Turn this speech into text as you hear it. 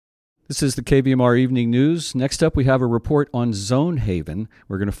This is the KVMR Evening News. Next up, we have a report on Zonehaven.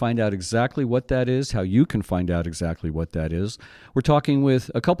 We're going to find out exactly what that is, how you can find out exactly what that is. We're talking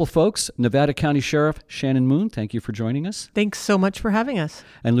with a couple folks, Nevada County Sheriff Shannon Moon. Thank you for joining us. Thanks so much for having us.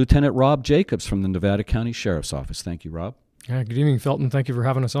 And Lieutenant Rob Jacobs from the Nevada County Sheriff's Office. Thank you, Rob. Yeah, good evening, Felton. Thank you for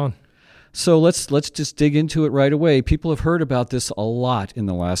having us on. So let's just dig into it right away. People have heard about this a lot in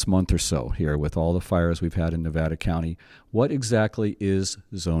the last month or so here with all the fires we've had in Nevada County. What exactly is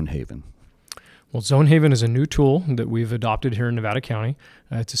Zonehaven? Well, Zonehaven is a new tool that we've adopted here in Nevada County.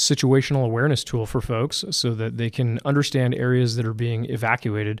 It's a situational awareness tool for folks so that they can understand areas that are being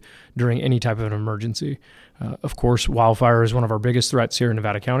evacuated during any type of an emergency. Of course, wildfire is one of our biggest threats here in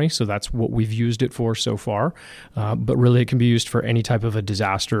Nevada County, so that's what we've used it for so far. But really, it can be used for any type of a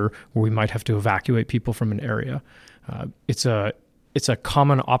disaster where we might have to evacuate people from an area. It's a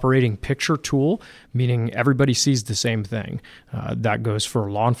common operating picture tool, meaning everybody sees the same thing. That goes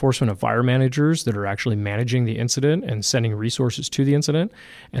for law enforcement and fire managers that are actually managing the incident and sending resources to the incident.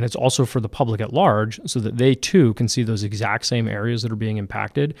 And it's also for the public at large so that they too can see those exact same areas that are being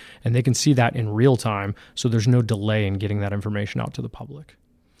impacted, and they can see that in real time so there's no delay in getting that information out to the public.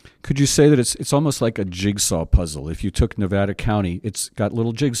 Could you say that it's almost like a jigsaw puzzle? If you took Nevada County, it's got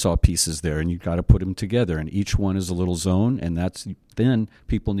little jigsaw pieces there, and you've got to put them together, and each one is a little zone, and then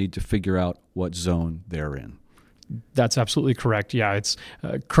people need to figure out what zone they're in. That's absolutely correct. Yeah, it's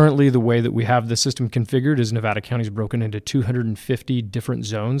currently the way that we have the system configured is Nevada County is broken into 250 different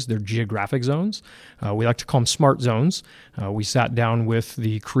zones. They're geographic zones. We like to call them smart zones. We sat down with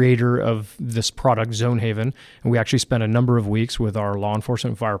the creator of this product, Zonehaven, and we actually spent a number of weeks with our law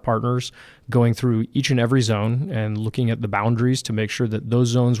enforcement and fire partners going through each and every zone and looking at the boundaries to make sure that those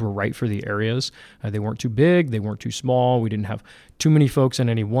zones were right for the areas. They weren't too big, they weren't too small. We didn't have too many folks in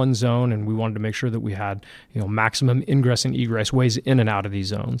any one zone, and we wanted to make sure that we had, maximum ingress and egress ways in and out of these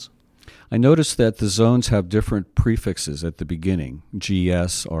zones. I noticed that the zones have different prefixes at the beginning,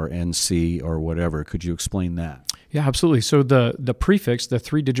 GS or NC or whatever. Could you explain that? Yeah, absolutely. So the prefix, the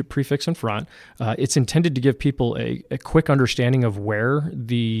 3-digit prefix in front, it's intended to give people a quick understanding of where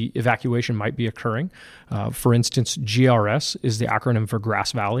the evacuation might be occurring. For instance, GRS is the acronym for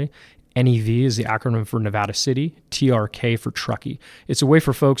Grass Valley. NEV is the acronym for Nevada City, TRK for Truckee. It's a way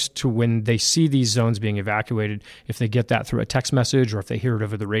for folks to, when they see these zones being evacuated, if they get that through a text message or if they hear it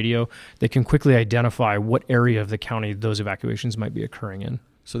over the radio, they can quickly identify what area of the county those evacuations might be occurring in.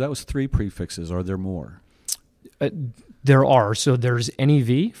 So that was 3 prefixes. Are there more? There are. So there's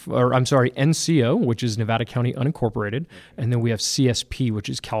NCO, which is Nevada County Unincorporated, and then we have CSP, which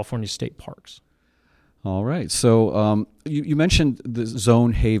is California State Parks. All right. So you mentioned the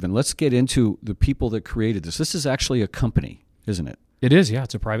Zonehaven. Let's get into the people that created this. This is actually a company, isn't it? It is, yeah.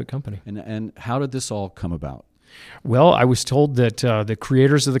 It's a private company. And how did this all come about? Well, I was told that the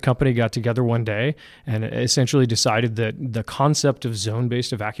creators of the company got together one day and essentially decided that the concept of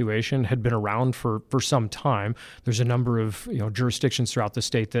zone-based evacuation had been around for some time. There's a number of jurisdictions throughout the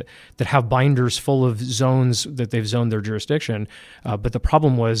state that have binders full of zones that they've zoned their jurisdiction. But the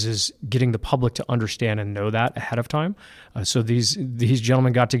problem is getting the public to understand and know that ahead of time. So these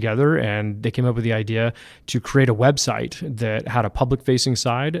gentlemen got together and they came up with the idea to create a website that had a public-facing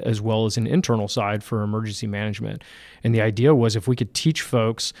side as well as an internal side for emergency management. And the idea was if we could teach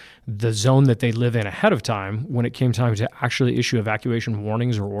folks the zone that they live in ahead of time, when it came time to actually issue evacuation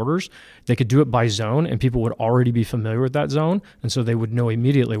warnings or orders, they could do it by zone and people would already be familiar with that zone. And so they would know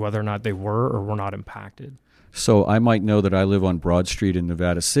immediately whether or not they were or were not impacted. So I might know that I live on Broad Street in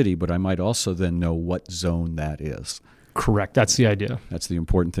Nevada City, but I might also then know what zone that is. Correct. That's the idea. That's the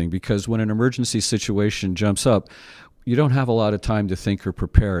important thing, because when an emergency situation jumps up, you don't have a lot of time to think or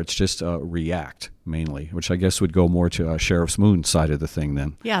prepare. It's just react, mainly, which I guess would go more to Sheriff Moon's side of the thing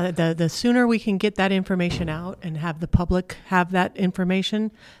then. Yeah, the sooner we can get that information out and have the public have that information,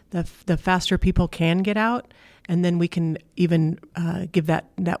 the faster people can get out, and then we can even give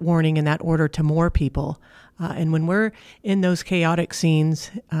that warning and that order to more people. And when we're in those chaotic scenes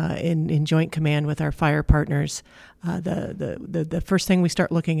in joint command with our fire partners, the first thing we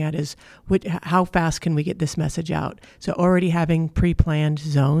start looking at is how fast can we get this message out? So already having pre-planned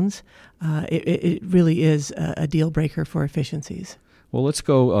zones, it really is a deal breaker for efficiencies. Well, let's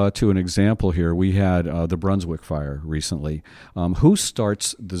go to an example here. We had the Brunswick fire recently. Who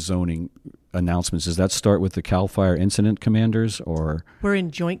starts the zoning announcements? Does that start with the CAL FIRE incident commanders, or? We're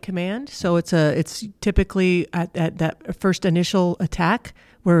in joint command, so it's typically at that first initial attack.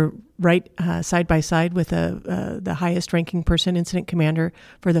 We're right side by side with the highest ranking person, incident commander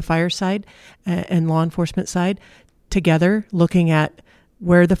for the fire side and law enforcement side, together looking at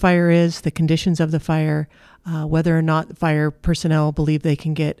where the fire is, the conditions of the fire, whether or not fire personnel believe they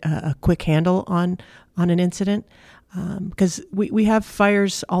can get a quick handle on an incident. Because we have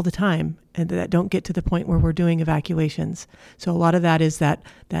fires all the time and that don't get to the point where we're doing evacuations. So a lot of that is that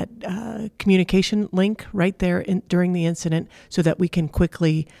communication link right there during the incident so that we can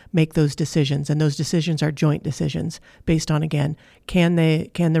quickly make those decisions. And those decisions are joint decisions based on, again, can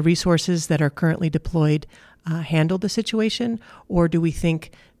the resources that are currently deployed handle the situation, or do we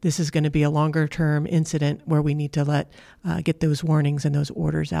think this is going to be a longer term incident where we need to get those warnings and those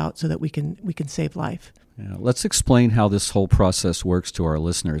orders out so that we can save life? Yeah, let's explain how this whole process works to our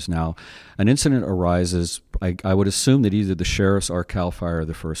listeners. Now, an incident arises. I would assume that either the sheriffs or CAL FIRE are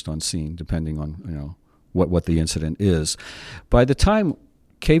the first on scene, depending on what the incident is. By the time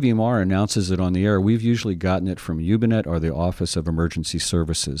KVMR announces it on the air, we've usually gotten it from UBINET or the Office of Emergency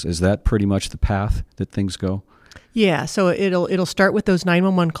Services. Is that pretty much the path that things go? Yeah, so it'll start with those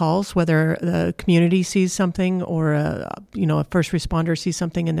 911 calls, whether the community sees something or a first responder sees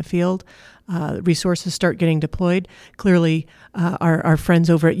something in the field. Resources start getting deployed. Clearly, our friends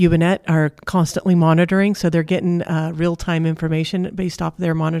over at UBINET are constantly monitoring, so they're getting real-time information based off of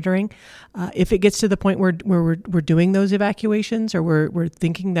their monitoring. If it gets to the point where we're doing those evacuations or we're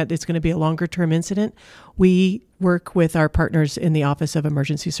thinking that it's going to be a longer-term incident, we work with our partners in the Office of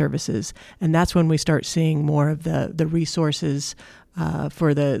Emergency Services, and that's when we start seeing more of the resources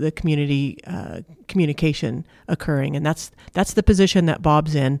for the community communication occurring, and that's the position that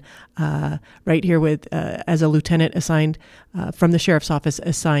Bob's in right here with as a lieutenant assigned from the sheriff's office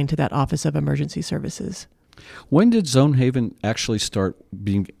assigned to that Office of Emergency Services. When did Zonehaven actually start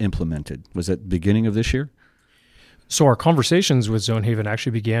being implemented? Was it beginning of this year? So our conversations with Zonehaven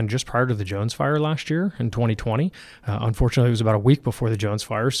actually began just prior to the Jones Fire last year in 2020. Unfortunately, it was about a week before the Jones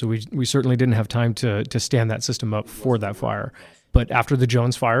Fire, so we certainly didn't have time to stand that system up for that fire. But after the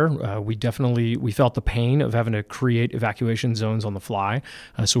Jones Fire, we felt the pain of having to create evacuation zones on the fly.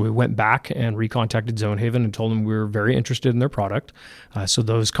 So we went back and recontacted Zonehaven and told them we were very interested in their product. So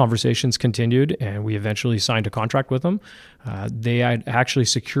those conversations continued, and we eventually signed a contract with them. They had actually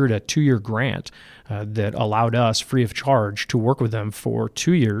secured a 2-year grant that allowed us free of charge to work with them for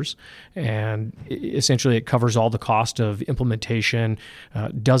 2 years. And essentially it covers all the cost of implementation,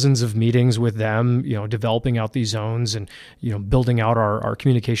 dozens of meetings with them, developing out these zones and, building out our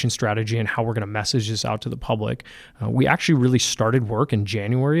communication strategy and how we're going to message this out to the public. We actually really started work in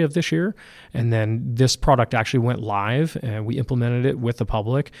January of this year. And then this product actually went live and we implemented it with the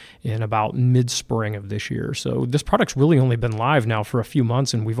public in about mid-spring of this year. So this product's really only been live now for a few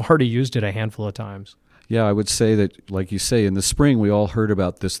months and we've already used it a handful of times. Yeah, I would say that, like you say, in the spring we all heard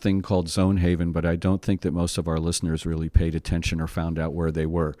about this thing called Zonehaven, but I don't think that most of our listeners really paid attention or found out where they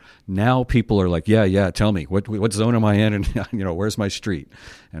were. Now people are like, yeah, tell me, what zone am I in, and where's my street,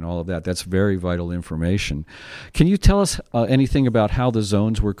 and all of that. That's very vital information. Can you tell us anything about how the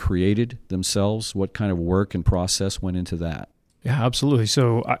zones were created themselves? What kind of work and process went into that? Yeah, absolutely.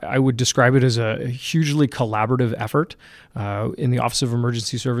 So I would describe it as a hugely collaborative effort. In the Office of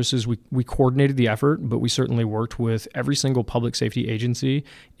Emergency Services, we coordinated the effort, but we certainly worked with every single public safety agency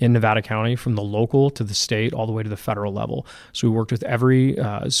in Nevada County, from the local to the state, all the way to the federal level. So we worked with every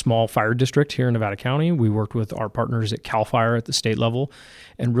small fire district here in Nevada County. We worked with our partners at CAL FIRE at the state level.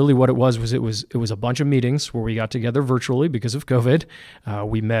 And really what it was a bunch of meetings where we got together virtually because of COVID.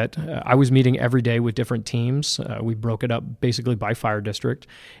 We met, I was meeting every day with different teams. We broke it up basically by fire district,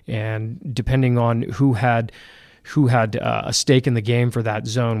 and depending on who had a stake in the game for that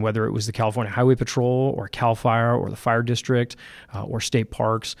zone, whether it was the California Highway Patrol or CAL FIRE or the fire district or state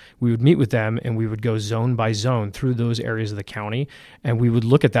parks, we would meet with them and we would go zone by zone through those areas of the county, and we would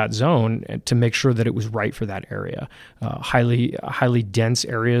look at that zone to make sure that it was right for that area. Highly dense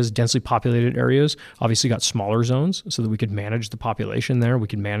areas, densely populated areas, obviously got smaller zones so that we could manage the population there. We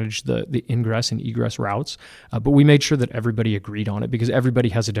could manage the ingress and egress routes, but we made sure that everybody agreed on it because everybody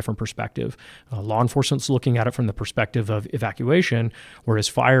has a different perspective. Law enforcement's looking at it from the perspective of evacuation, whereas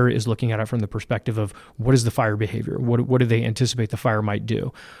fire is looking at it from the perspective of what is the fire behavior? What do they anticipate the fire might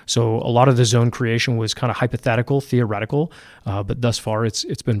do? So a lot of the zone creation was kind of hypothetical, theoretical, but thus far it's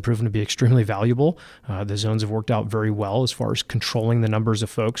been proven to be extremely valuable. The zones have worked out very well as far as controlling the numbers of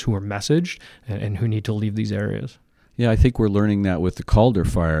folks who are messaged and who need to leave these areas. Yeah, I think we're learning that with the Calder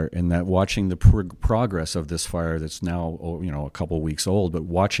fire, and that watching the progress of this fire that's now a couple weeks old, but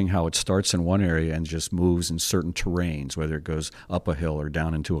watching how it starts in one area and just moves in certain terrains, whether it goes up a hill or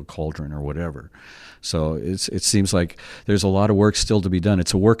down into a cauldron or whatever. So it seems like there's a lot of work still to be done.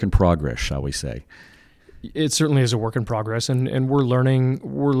 It's a work in progress, shall we say. It certainly is a work in progress, and we're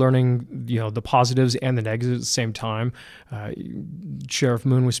learning, the positives and the negatives at the same time. Sheriff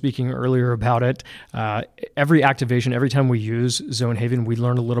Moon was speaking earlier about it. Every activation, every time we use Zone Haven, we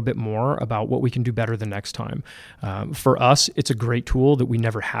learn a little bit more about what we can do better the next time. For us, it's a great tool that we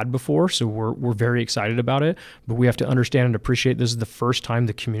never had before, so we're very excited about it, but we have to understand and appreciate this is the first time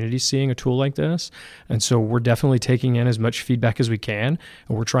the community's seeing a tool like this, and so we're definitely taking in as much feedback as we can,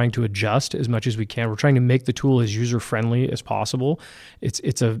 and we're trying to adjust as much as we can. We're trying to make the tool as user-friendly as possible.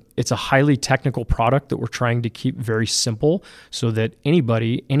 It's a highly technical product that we're trying to keep very simple so that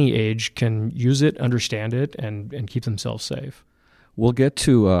anybody, any age, can use it, understand it, and keep themselves safe. We'll get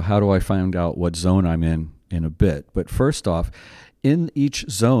to how do I find out what zone I'm in a bit. But first off, in each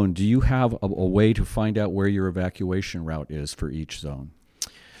zone, do you have a way to find out where your evacuation route is for each zone?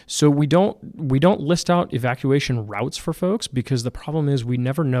 So we don't list out evacuation routes for folks because the problem is we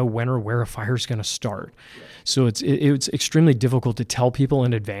never know when or where a fire is going to start. So it's extremely difficult to tell people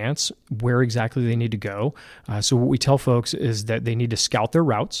in advance where exactly they need to go. So what we tell folks is that they need to scout their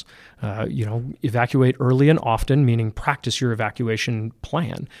routes, evacuate early and often, meaning practice your evacuation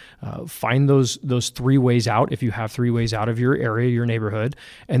plan. Find those 3 ways out if you have 3 ways out of your area, your neighborhood,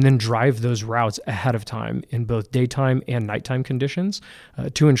 and then drive those routes ahead of time in both daytime and nighttime conditions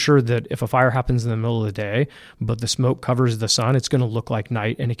to ensure that if a fire happens in the middle of the day, but the smoke covers the sun, it's going to look like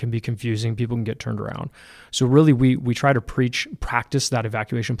night and it can be confusing. People can get turned around. So really, we try to practice that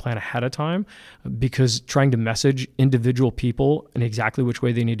evacuation plan ahead of time because trying to message individual people in exactly which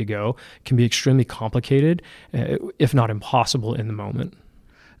way they need to go can be extremely complicated, if not impossible in the moment.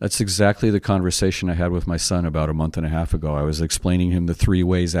 That's exactly the conversation I had with my son about a month and a half ago. I was explaining him the 3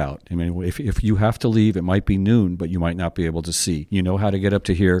 ways out. I mean, if you have to leave, it might be noon, but you might not be able to see. You know how to get up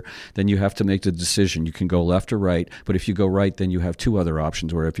to here, then you have to make the decision. You can go left or right, but if you go right, then you have 2 other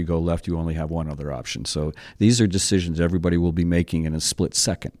options, where if you go left, you only have 1 other option. So these are decisions everybody will be making in a split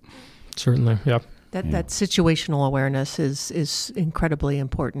second. Certainly, yeah. That situational awareness is incredibly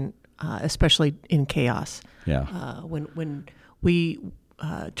important, especially in chaos. Yeah. When we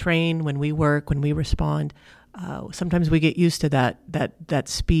train, when we work, when we respond, sometimes we get used to that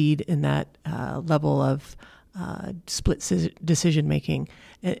speed and that level of split decision making,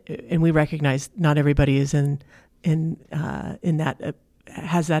 and we recognize not everybody is in that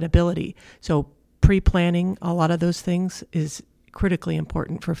has that ability. So pre-planning a lot of those things is critically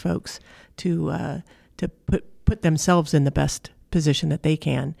important for folks to put themselves in the best position that they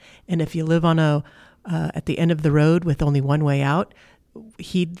can. And if you live on at the end of the road with only 1 way out,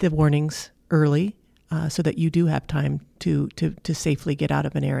 heed the warnings early so that you do have time to safely get out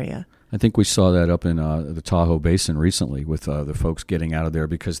of an area. I think we saw that up in the Tahoe Basin recently with the folks getting out of there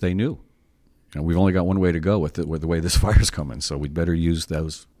because they knew. We've only got 1 way to go with the way this fire's coming, so we'd better use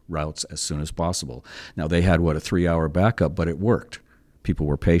those routes as soon as possible. Now, they had, a 3-hour backup, but it worked. People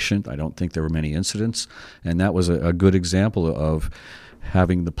were patient. I don't think there were many incidents, and that was a good example of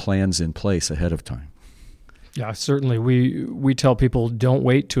having the plans in place ahead of time. Yeah, certainly. We tell people don't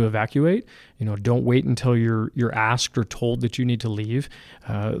wait to evacuate. Don't wait until you're asked or told that you need to leave.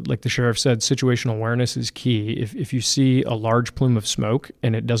 Like the sheriff said, situational awareness is key. If you see a large plume of smoke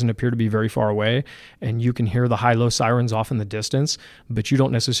and it doesn't appear to be very far away, and you can hear the high-low sirens off in the distance, but you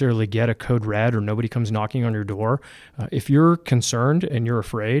don't necessarily get a code red or nobody comes knocking on your door, if you're concerned and you're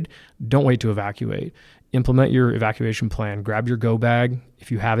afraid, don't wait to evacuate. Implement your evacuation plan. Grab your go bag.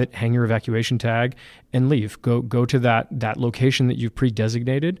 If you have it, hang your evacuation tag and leave. Go to that location that you've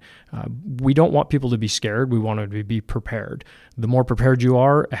pre-designated. We don't want people to be scared. We want them to be prepared. The more prepared you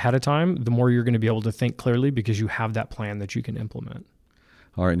are ahead of time, the more you're going to be able to think clearly because you have that plan that you can implement.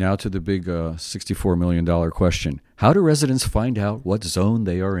 All right, now to the big $64 million question. How do residents find out what zone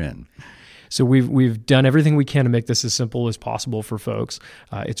they are in? So we've done everything we can to make this as simple as possible for folks.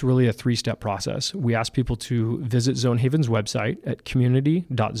 It's really a 3-step process. We ask people to visit Zone Haven's website at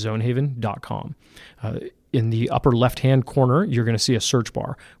community.zonehaven.com. In the upper left-hand corner, you're going to see a search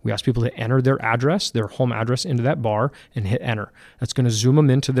bar. We ask people to enter their address, their home address, into that bar and hit enter. That's going to zoom them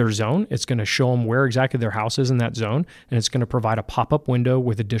into their zone. It's going to show them where exactly their house is in that zone, and it's going to provide a pop-up window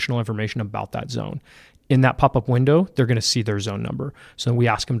with additional information about that zone. In that pop-up window, they're going to see their zone number. So we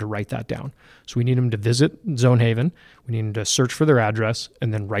ask them to write that down. So we need them to visit Zone Haven. We need them to search for their address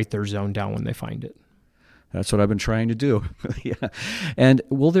and then write their zone down when they find it. That's what I've been trying to do. Yeah. And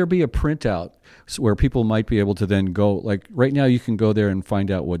will there be a printout where people might be able to then go, like right now you can go there and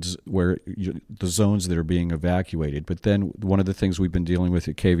find out the zones that are being evacuated. But then one of the things we've been dealing with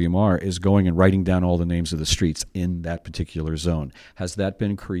at KVMR is going and writing down all the names of the streets in that particular zone. Has that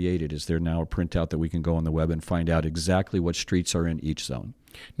been created? Is there now a printout that we can go on the web and find out exactly what streets are in each zone?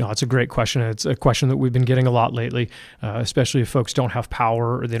 No, it's a great question. It's a question that we've been getting a lot lately, especially if folks don't have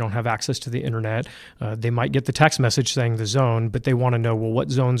power or they don't have access to the internet. They might get the text message saying the zone, but they want to know, well, what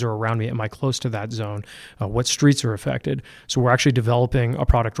zones are around me? Am I close to that zone? What streets are affected? So we're actually developing a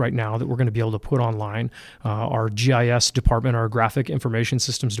product right now that we're going to be able to put online. Our GIS department, our Graphic Information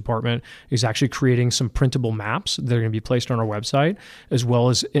Systems department, is actually creating some printable maps that are going to be placed on our website, as well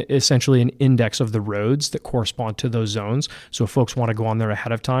as essentially an index of the roads that correspond to those zones. So if folks want to go on there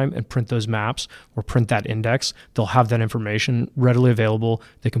ahead of time and print those maps or print that index, they'll have that information readily available.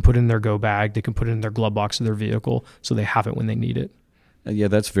 They can put it in their go bag, they can put it in their glove box of their vehicle, so they have it when they need it. Yeah,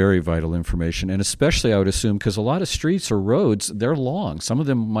 that's very vital information. And especially, I would assume, because a lot of streets or roads, they're long. Some of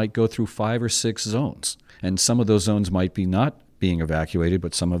them might go through 5 or 6 zones. And some of those zones might be not being evacuated,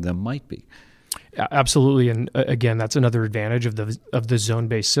 but some of them might be. Absolutely, and again, that's another advantage of the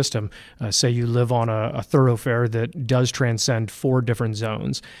zone-based system. Say you live on a thoroughfare that does transcend 4 different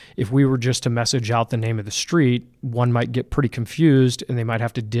zones. If we were just to message out the name of the street, one might get pretty confused, and they might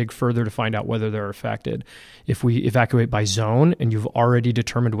have to dig further to find out whether they're affected. If we evacuate by zone, and you've already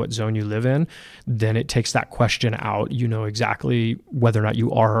determined what zone you live in, then it takes that question out. You know exactly whether or not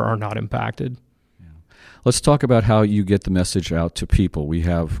you are or are not impacted. Let's talk about how you get the message out to people. We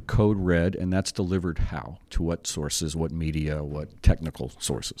have Code Red, and that's delivered how? To what sources, what media, what technical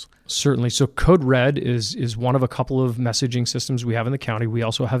sources? Certainly. So Code Red is one of a couple of messaging systems we have in the county. We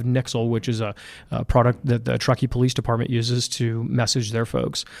also have Nixle, which is a product that the Truckee Police Department uses to message their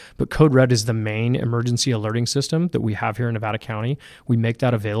folks. But Code Red is the main emergency alerting system that we have here in Nevada County. We make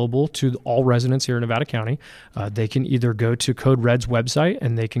that available to all residents here in Nevada County. They can either go to Code Red's website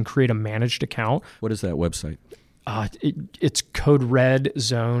and they can create a managed account. What is that website? It's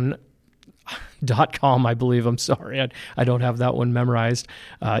coderedzone.com, I believe. I'm sorry, I don't have that one memorized.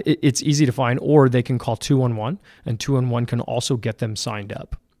 It's easy to find, or they can call 211, and 211 can also get them signed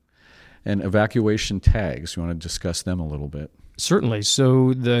up. And evacuation tags, you want to discuss them a little bit? Certainly.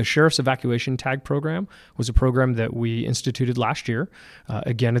 So the Sheriff's Evacuation Tag Program was a program that we instituted last year.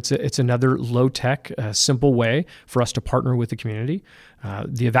 Again, it's another low-tech, simple way for us to partner with the community.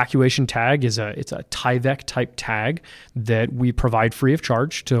 The evacuation tag it's a Tyvek type tag that we provide free of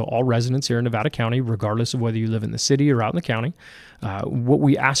charge to all residents here in Nevada County, regardless of whether you live in the city or out in the county. What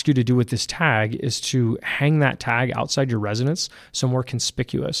we ask you to do with this tag is to hang that tag outside your residence somewhere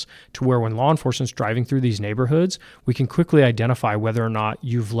conspicuous, to where when law enforcement's driving through these neighborhoods, we can quickly identify whether or not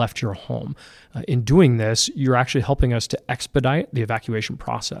you've left your home. In doing this, you're actually helping us to expedite the evacuation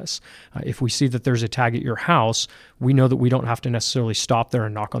process. If we see that there's a tag at your house, we know that we don't have to necessarily stop there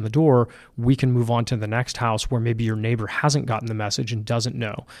and knock on the door. We can move on to the next house where maybe your neighbor hasn't gotten the message and doesn't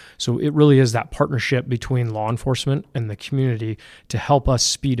know. So it really is that partnership between law enforcement and the community to help us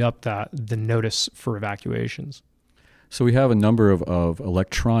speed up the notice for evacuations. So we have a number of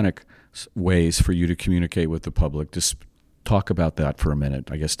electronic ways for you to communicate with the public. Just talk about that for a minute.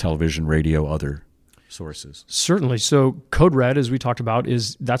 I guess television, radio, other sources. Certainly. So Code Red, as we talked about,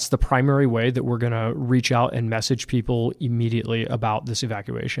 that's the primary way that we're going to reach out and message people immediately about this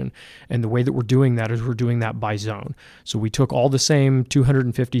evacuation. And the way that we're doing that is we're doing that by zone. So we took all the same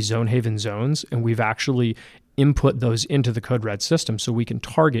 250 Zone Haven zones, and we've actually input those into the Code Red system so we can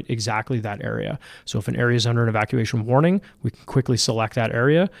target exactly that area. So if an area is under an evacuation warning, we can quickly select that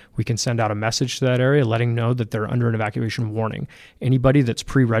area. We can send out a message to that area letting know that they're under an evacuation warning. Anybody that's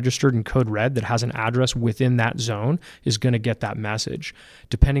pre-registered in Code Red that has an address within that zone is going to get that message.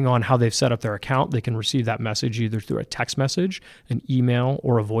 Depending on how they've set up their account, they can receive that message either through a text message, an email,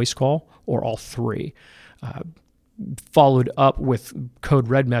 or a voice call, or all three. Followed up with Code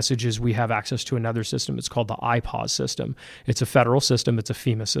Red messages, we have access to another system. It's called the IPAWS system. It's a federal system. It's a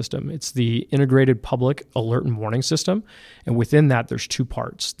FEMA system. It's the Integrated Public Alert and Warning System. And within that, there's 2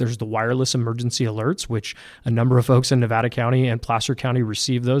 parts. There's the wireless emergency alerts, which a number of folks in Nevada County and Placer County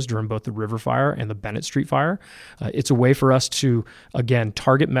received those during both the River Fire and the Bennett Street Fire. It's a way for us to, again,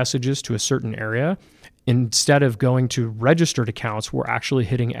 target messages to a certain area. Instead of going to registered accounts, we're actually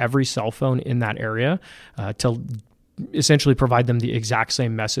hitting every cell phone in that area to essentially provide them the exact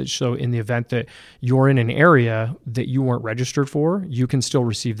same message. So in the event that you're in an area that you weren't registered for, you can still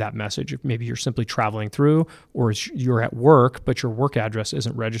receive that message. If maybe you're simply traveling through, or you're at work, but your work address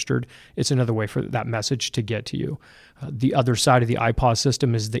isn't registered, it's another way for that message to get to you. The other side of the IPAWS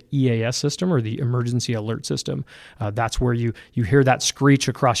system is the EAS system, or the Emergency Alert System. That's where you hear that screech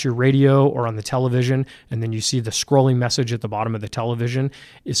across your radio or on the television, and then you see the scrolling message at the bottom of the television.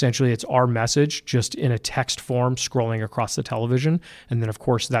 Essentially, it's our message just in a text form scrolling across the television. And then, of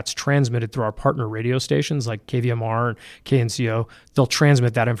course, that's transmitted through our partner radio stations like KVMR and KNCO. They'll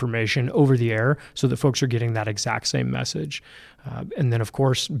transmit that information over the air so that folks are getting that exact same message. And then, of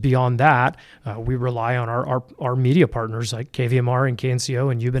course, beyond that, we rely on our media partners like KVMR and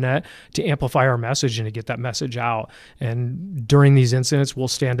KNCO and Ubinet to amplify our message and to get that message out. And during these incidents, we'll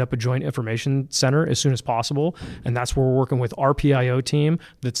stand up a joint information center as soon as possible. And that's where we're working with our PIO team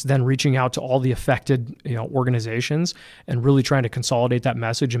that's then reaching out to all the affected organizations and really trying to consolidate that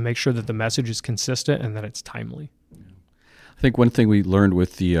message and make sure that the message is consistent and that it's timely. I think one thing we learned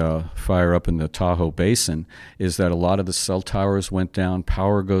with the fire up in the Tahoe Basin is that a lot of the cell towers went down,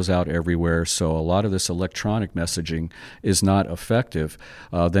 power goes out everywhere, so a lot of this electronic messaging is not effective.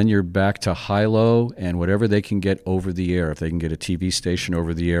 Then you're back to high-low and whatever they can get over the air. If they can get a TV station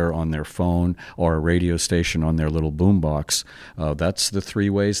over the air on their phone or a radio station on their little boombox, that's the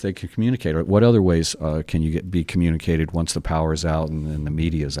three ways they can communicate. What other ways can you be communicated once the power's out and the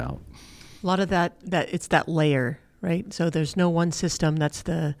media's out? A lot of that it's that layer. Right, so there's no one system that's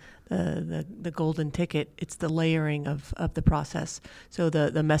the golden ticket. It's the layering of the process. So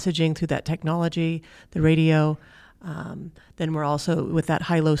the messaging through that technology, the radio. Then we're also with that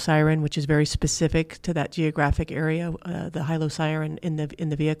high-low siren, which is very specific to that geographic area. The high-low siren in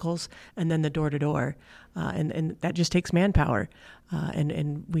the vehicles, and then the door-to-door, and that just takes manpower.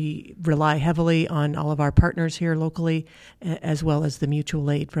 And we rely heavily on all of our partners here locally, as well as the mutual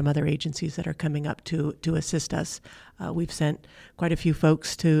aid from other agencies that are coming up to assist us. We've sent quite a few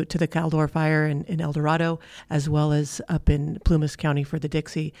folks to the Caldor fire in El Dorado, as well as up in Plumas County for the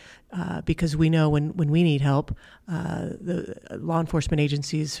Dixie, because we know when we need help, the law enforcement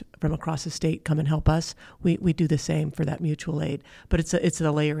agencies from across the state come and help us. We do the same for that mutual aid, but it's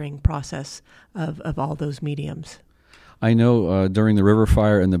a layering process of all those mediums. I know during the River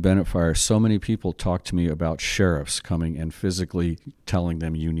Fire and the Bennett Fire, so many people talked to me about sheriffs coming and physically telling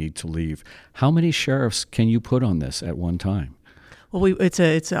them you need to leave. How many sheriffs can you put on this at one time? Well, it's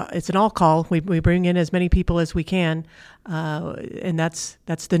an all call. We bring in as many people as we can, and that's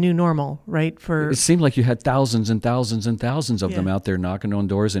the new normal, right? It seemed like you had thousands and thousands and thousands of them out there knocking on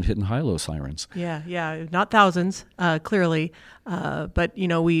doors and hitting high-low sirens. Yeah, not thousands, clearly, but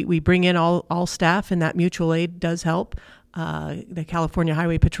we bring in all staff, and that mutual aid does help. The California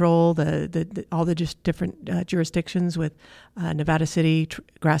Highway Patrol, all the just different jurisdictions with Nevada City,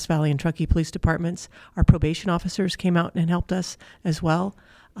 Grass Valley, and Truckee Police Departments. Our probation officers came out and helped us as well.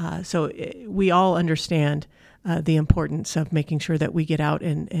 So we all understand the importance of making sure that we get out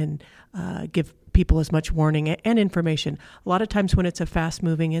and give people as much warning and information. A lot of times when it's a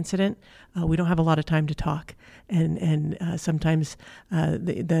fast-moving incident, we don't have a lot of time to talk, and sometimes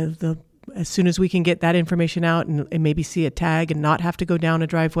the as soon as we can get that information out and maybe see a tag and not have to go down a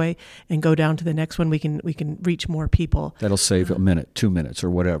driveway and go down to the next one, we can reach more people. That'll save a minute, 2 minutes,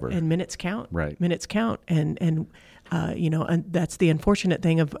 or whatever. And minutes count. Right. Minutes count. And that's the unfortunate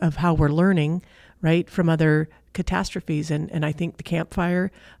thing of how we're learning, right, from other catastrophes. And I think the Camp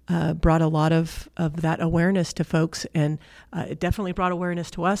Fire brought a lot of that awareness to folks, and it definitely brought awareness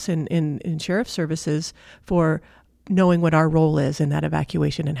to us in sheriff's services for knowing what our role is in that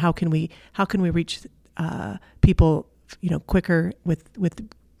evacuation, and how can we reach people quicker with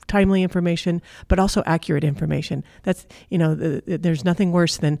timely information, but also accurate information. That's there's nothing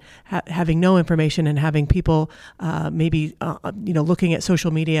worse than having no information and having people looking at social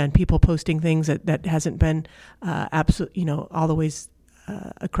media and people posting things that hasn't been all the ways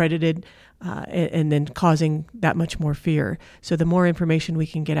accredited, and then causing that much more fear. So the more information we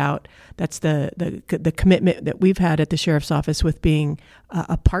can get out, that's the commitment that we've had at the Sheriff's Office with being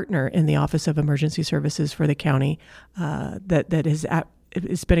a partner in the Office of Emergency Services for the county. That has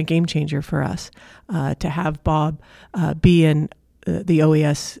it's been a game changer for us to have Bob be in the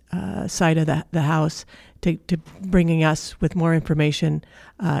OES side of the house to bringing us with more information.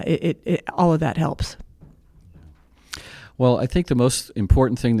 All of that helps. Well, I think the most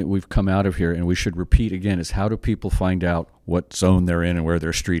important thing that we've come out of here, and we should repeat again, is how do people find out what zone they're in and where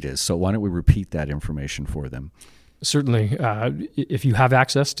their street is? So why don't we repeat that information for them? Certainly. If you have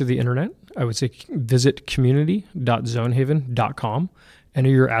access to the internet, I would say visit community.zonehaven.com, enter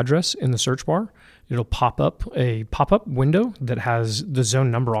your address in the search bar. It'll pop up a pop-up window that has the zone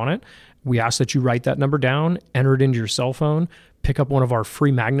number on it. We ask that you write that number down, enter it into your cell phone, pick up one of our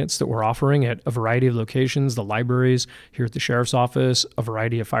free magnets that we're offering at a variety of locations, the libraries, here at the Sheriff's Office, a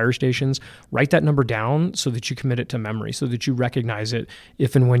variety of fire stations. Write that number down so that you commit it to memory, so that you recognize it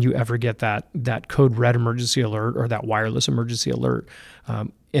if and when you ever get that code red emergency alert or that wireless emergency alert.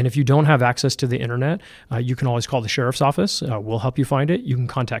 And if you don't have access to the internet, you can always call the Sheriff's Office. We'll help you find it. You can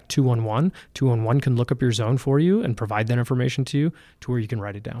contact 211. 211 can look up your zone for you and provide that information to you to where you can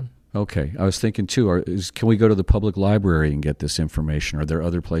write it down. Okay. I was thinking, too, can we go to the public library and get this information? Are there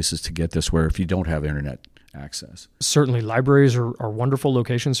other places to get this where if you don't have internet access. Certainly, libraries are wonderful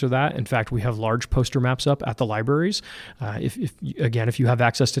locations for that. In fact, we have large poster maps up at the libraries. If you have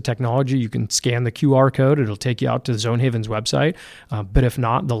access to technology, you can scan the QR code. It'll take you out to Zonehaven's website. But if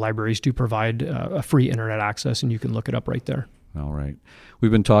not, the libraries do provide a free internet access, and you can look it up right there. All right.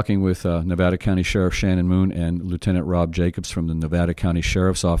 We've been talking with Nevada County Sheriff Shannon Moon and Lieutenant Rob Jacobs from the Nevada County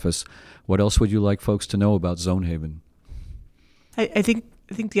Sheriff's Office. What else would you like folks to know about Zonehaven? I think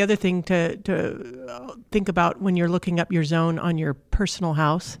the other thing to think about when you're looking up your zone on your personal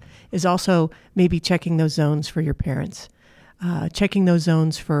house is also maybe checking those zones for your parents, checking those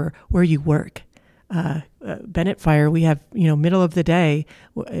zones for where you work. Bennett Fire, we have, middle of the day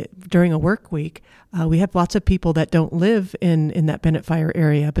during a work week, we have lots of people that don't live in that Bennett Fire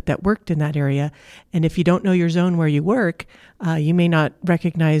area, but that worked in that area. And if you don't know your zone where you work, you may not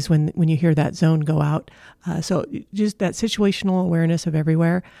recognize when you hear that zone go out. So just that situational awareness of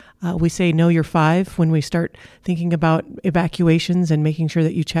everywhere. We say know your 5 when we start thinking about evacuations and making sure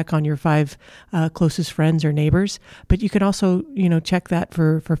that you check on your 5 closest friends or neighbors. But you can also, check that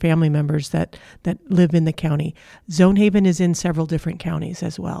for family members that live in the county. Zonehaven is in several different counties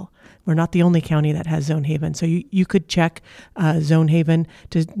as well. We're not the only county that has Zonehaven. So you could check Zonehaven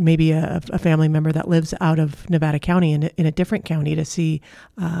to maybe a family member that lives out of Nevada County in a different county to see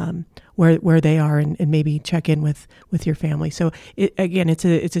where they are and maybe check in with your family. So it's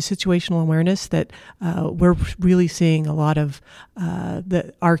a situational awareness that we're really seeing a lot of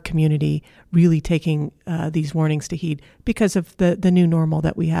our community really taking these warnings to heed because of the new normal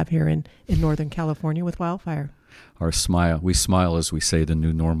that we have here in Northern California with wildfire. We smile as we say the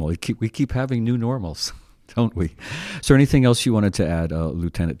new normal. We keep having new normals, don't we? Is there anything else you wanted to add,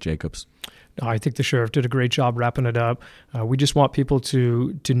 Lieutenant Jacobs? I think the sheriff did a great job wrapping it up. We just want people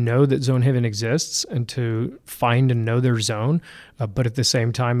to know that Zonehaven exists and to find and know their zone, but at the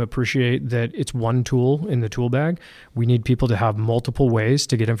same time appreciate that it's one tool in the tool bag. We need people to have multiple ways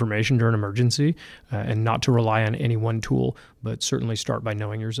to get information during an emergency and not to rely on any one tool, but certainly start by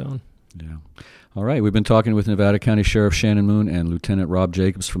knowing your zone. Yeah. All right. We've been talking with Nevada County Sheriff Shannon Moon and Lieutenant Rob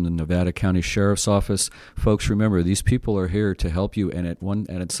Jacobs from the Nevada County Sheriff's Office. Folks, remember, these people are here to help you and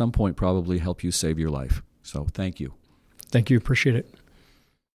at some point probably help you save your life. So thank you. Thank you. Appreciate it.